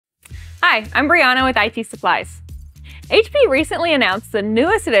Hi, I'm Brianna with IT Supplies. HP recently announced the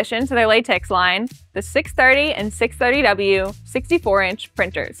newest addition to their latex line, the 630 and 630W 64-inch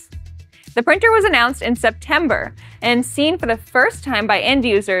printers. The printer was announced in September and seen for the first time by end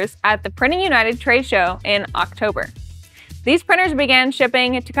users at the Printing United trade show in October. These printers began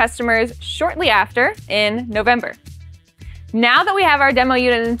shipping to customers shortly after in November. Now that we have our demo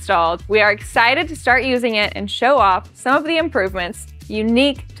unit installed, we are excited to start using it and show off some of the improvements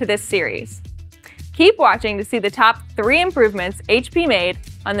unique to this series. Keep watching to see the top 3 improvements HP made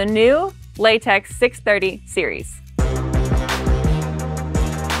on the new Latex 630 series.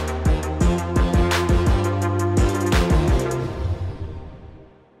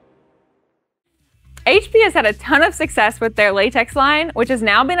 HP has had a ton of success with their latex line, which has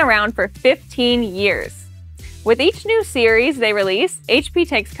now been around for 15 years. With each new series they release, HP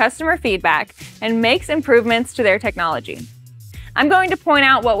takes customer feedback and makes improvements to their technology. I'm going to point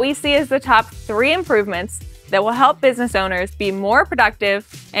out what we see as the top 3 improvements that will help business owners be more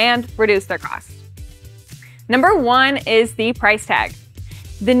productive and reduce their costs. Number 1 is the price tag.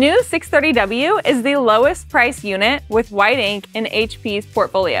 The new 630W is the lowest price unit with white ink in HP's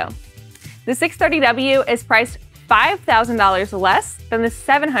portfolio. The 630W is priced $5,000 less than the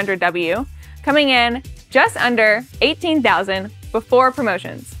 700W, coming in just under $18,000 before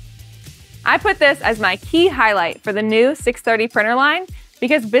promotions. I put this as my key highlight for the new 630 printer line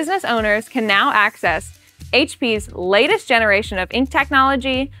because business owners can now access HP's latest generation of ink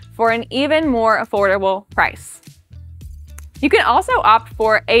technology for an even more affordable price. You can also opt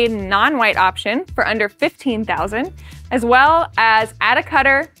for a non-white option for under $15,000, as well as add a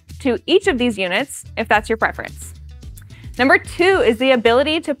cutter to each of these units if that's your preference. Number 2 is the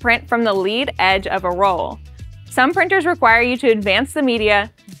ability to print from the lead edge of a roll. Some printers require you to advance the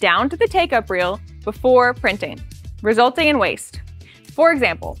media down to the take-up reel before printing, resulting in waste. For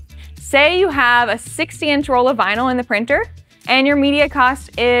example, say you have a 60-inch roll of vinyl in the printer and your media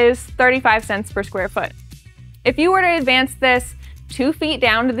cost is 35 cents per square foot. If you were to advance this 2 feet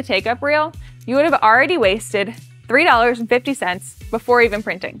down to the take-up reel, you would have already wasted $3.50 before even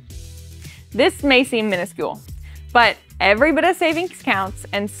printing. This may seem minuscule, but every bit of savings counts,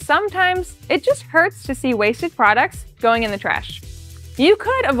 and sometimes it just hurts to see wasted products going in the trash. You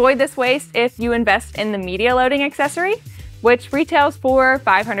could avoid this waste if you invest in the media loading accessory, which retails for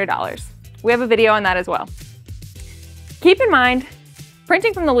 $500. We have a video on that as well. Keep in mind,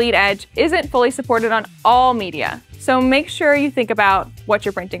 printing from the lead edge isn't fully supported on all media, so make sure you think about what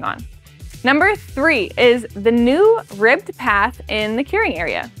you're printing on. Number 3 is the new ribbed path in the curing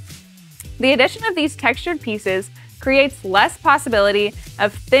area. The addition of these textured pieces creates less possibility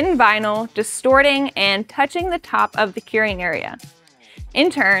of thin vinyl distorting and touching the top of the curing area. In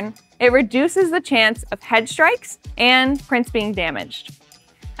turn, it reduces the chance of head strikes and prints being damaged.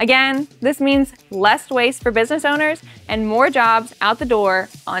 Again, this means less waste for business owners and more jobs out the door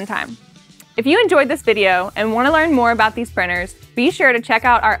on time. If you enjoyed this video and want to learn more about these printers, be sure to check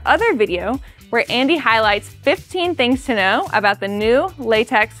out our other video where Andy highlights 15 things to know about the new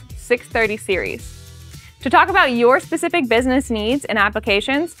Latex 630 series. To talk about your specific business needs and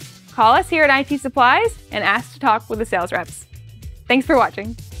applications, call us here at IT Supplies and ask to talk with the sales reps. Thanks for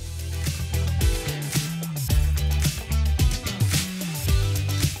watching.